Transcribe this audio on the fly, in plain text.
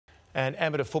An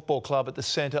amateur football club at the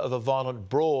centre of a violent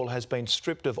brawl has been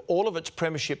stripped of all of its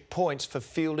premiership points for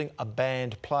fielding a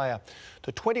banned player.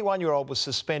 The 21-year-old was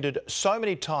suspended so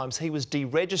many times he was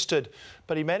deregistered,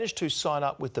 but he managed to sign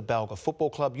up with the Balga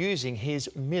Football Club using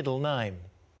his middle name.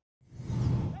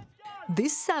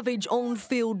 This savage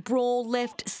on-field brawl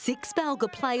left 6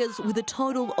 Balga players with a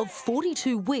total of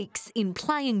 42 weeks in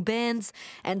playing bans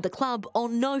and the club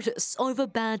on notice over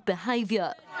bad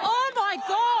behaviour. Oh my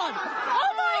God!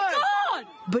 Oh my God!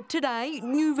 But today,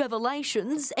 new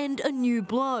revelations and a new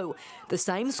blow. The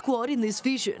same squad in this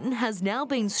vision has now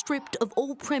been stripped of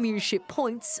all premiership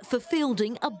points for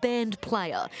fielding a banned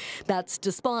player. That's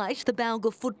despite the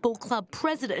Balga Football Club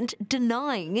president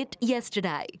denying it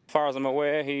yesterday. As far as I'm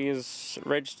aware, he is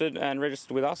registered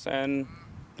with us, and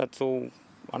that's all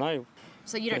I know.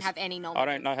 So you don't have any knowledge? I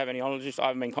don't have any knowledge.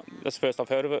 That's the first I've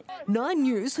heard of it. 9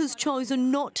 News has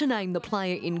chosen not to name the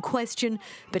player in question,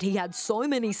 but he had so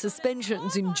many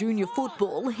suspensions in junior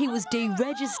football, he was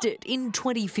deregistered in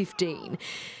 2015.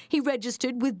 He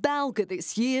registered with Balga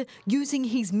this year using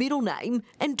his middle name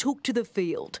and took to the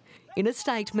field. In a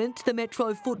statement, the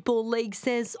Metro Football League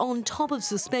says on top of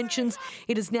suspensions,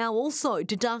 it has now also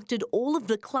deducted all of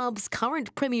the club's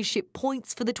current premiership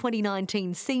points for the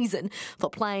 2019 season for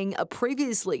playing a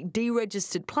previously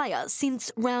deregistered player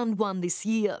since round 1 this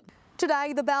year.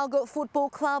 Today, the Balga Football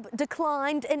Club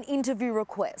declined an interview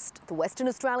request. The Western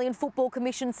Australian Football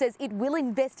Commission says it will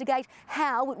investigate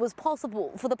how it was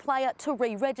possible for the player to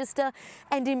re-register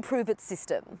and improve its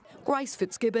system. Grace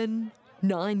Fitzgibbon,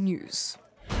 9 News.